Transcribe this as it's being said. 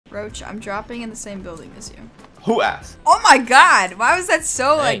Roach, I'm dropping in the same building as you. Who asked? Oh my god! Why was that so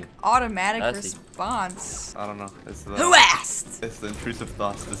Dang. like automatic That's response? I don't know. It's the, Who asked? It's the intrusive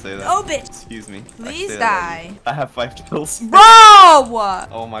thoughts to say that. Oh bitch! Excuse me. Please die. I have 5 kills. Bro!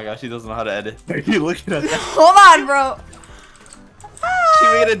 Oh my gosh, she doesn't know how to edit. Are you looking at that? Hold on, bro. She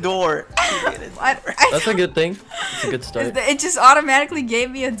made a door. That's a good thing. It's a good start. It just automatically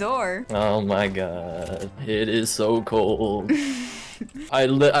gave me a door. Oh my god. It is so cold. I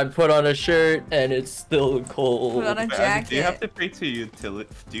put on a shirt and it's still cold. Put on a jacket. Do you have to pay to utility?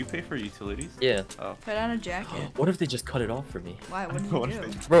 Do you pay for utilities? Yeah. Oh. Put on a jacket. What if they just cut it off for me? Why? What did What you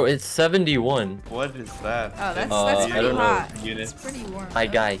if do? Bro, it's 71. What is that? Oh, that's I pretty don't know. hot. Units. It's pretty warm. My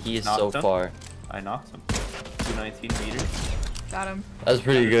guy, he is so Knocked him? far. I knocked him. 219 meters. Got him. That's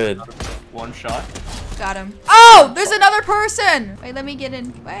pretty good. One shot. Got him. Oh, there's another person. Wait, let me get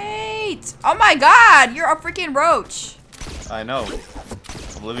in. Wait. Oh my god, you're a freaking roach. I know.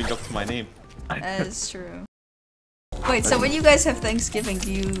 I'm living up to my name. That is true. Wait, so when you guys have Thanksgiving,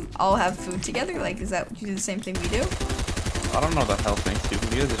 do you all have food together? Like, is that you do the same thing we do? I don't know the hell Thanksgiving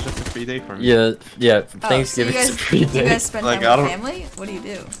because it's just a free day for me. Yeah. Oh, Thanksgiving so is a free do you day. guys spend Like, time I with don't- family? What do you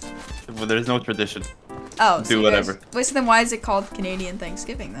do? Well, there's no tradition Oh, so Do you whatever. Guys, wait, so then why is it called Canadian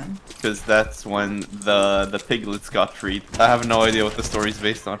Thanksgiving then? because that's when the piglets got freed. I have no idea what the story's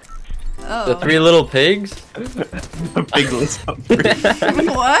based on. Oh. The 3 little pigs? The piglets got freed.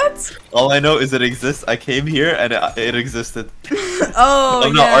 What? All I know is it exists. I came here and it existed. Oh,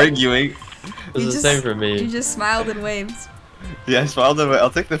 I'm yeah. not arguing. It's the same for me. You just smiled and waved. Yeah, I smiled at it. I'll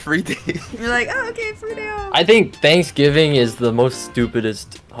take the free day. You're like, oh, okay, free day off. I think Thanksgiving is the most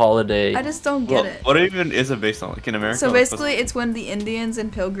stupidest holiday. I just don't get Well, it. what even is it based on? Like in America? So basically, it's when the Indians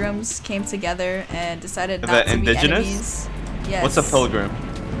and pilgrims came together and decided The not to indigenous? be enemies. Yes. What's a pilgrim?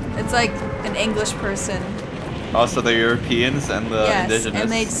 It's like an English person. Also, the Europeans and the Yes, indigenous.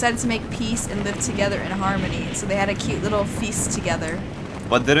 and they decided to make peace and live together in harmony. So they had a cute little feast together.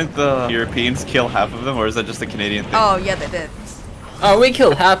 But didn't the Europeans kill half of them, or is that just a Canadian thing? Oh yeah, they did. Oh, we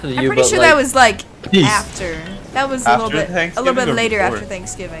killed half of you, I'm pretty but sure like, that was like peace. after. That was a After little bit Thanksgiving or later before? after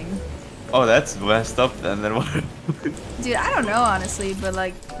Thanksgiving. Oh, that's messed up then. Then what? Dude, I don't know honestly, but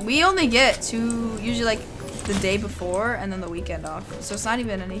like we only get usually like the day before and then the weekend off. So it's not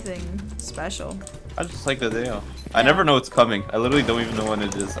even anything special. I just like the day off. I Yeah. never know it's coming. I literally don't even know when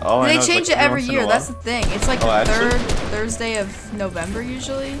it is. Oh, I They know it's change like it every once in a year. while. That's the thing. It's like Oh, the actually? third Thursday of November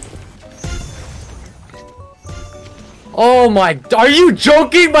usually. Oh my, are you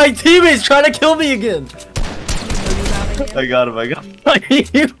joking? My teammate's trying to kill me again. I got him. I got him. Are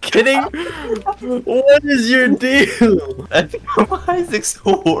you kidding? What is your deal? Isaac's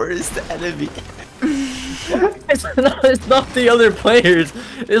the worst enemy. It's not the other players.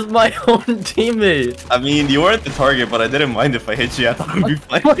 It's my own teammate. I mean, you weren't the target, but I didn't mind if I hit you. I thought I'd be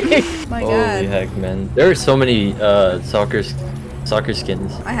fine. My Holy god. heck, man. There are so many soccer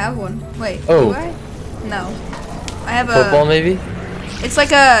skins. I have one. Wait, Oh. do I? No. I have Football, a maybe? it's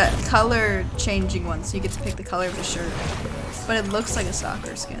like a color changing one, so you get to pick the color of the shirt. But it looks like a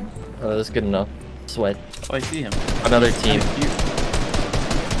soccer skin. Oh, that's good enough. Sweat. Oh, I see him. Another team.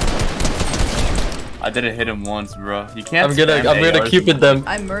 I didn't hit him once, bro. You can't. I'm gonna ARs. Cupid them.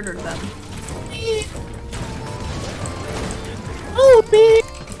 I murdered them.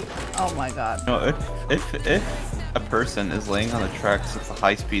 Oh my god. No, if a person is laying on the tracks of a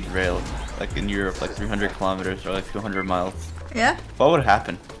high-speed rail, like in Europe, like 300 kilometers or like 200 miles, Yeah? what would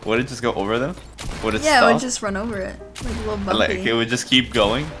happen? Would it just go over them? Would it Yeah, stop? it would just run over it. Like a little bumpy. Like it would just keep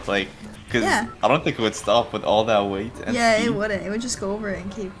going, like, cause Yeah. I don't think it would stop with all that weight. And Yeah, speed. it wouldn't. It would just go over it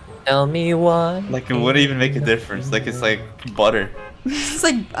and keep. Tell me why. Like it wouldn't even make a difference. Like it's like butter. It's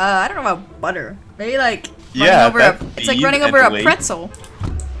like I don't know about butter. Maybe like Yeah, running over that it's like speed running and over a weight. pretzel.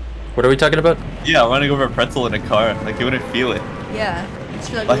 What are we talking about? Yeah, running over a pretzel in a car, like you wouldn't feel it. Yeah. Just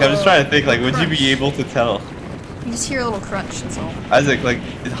feel Like a I'm just little trying to think, like would you crunch. be able to tell? You just hear a little crunch, that's all. Isaac, like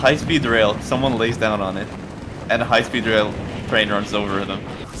high-speed rail, someone lays down on it, and a high-speed rail train runs over them.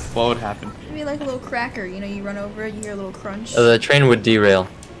 What would happen? Maybe like a little cracker, you know, you run over it, you hear a little crunch. The train would derail.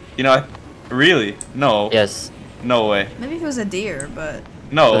 You know, really? No. Yes. No way. Maybe if it was a deer, but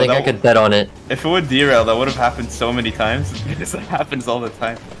No. I think I that could bet on it. If it would derail, that would have happened so many times. Because it happens all the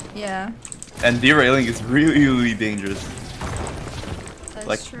time. yeah, And derailing is really, really dangerous. that's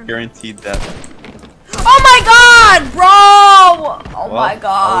Like true. guaranteed death. Oh my god, bro! Oh Well, my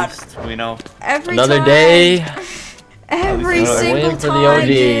god. At least we know. Every Another time. day. Every At least we know. single Waiting for the time, OGs.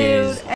 dude.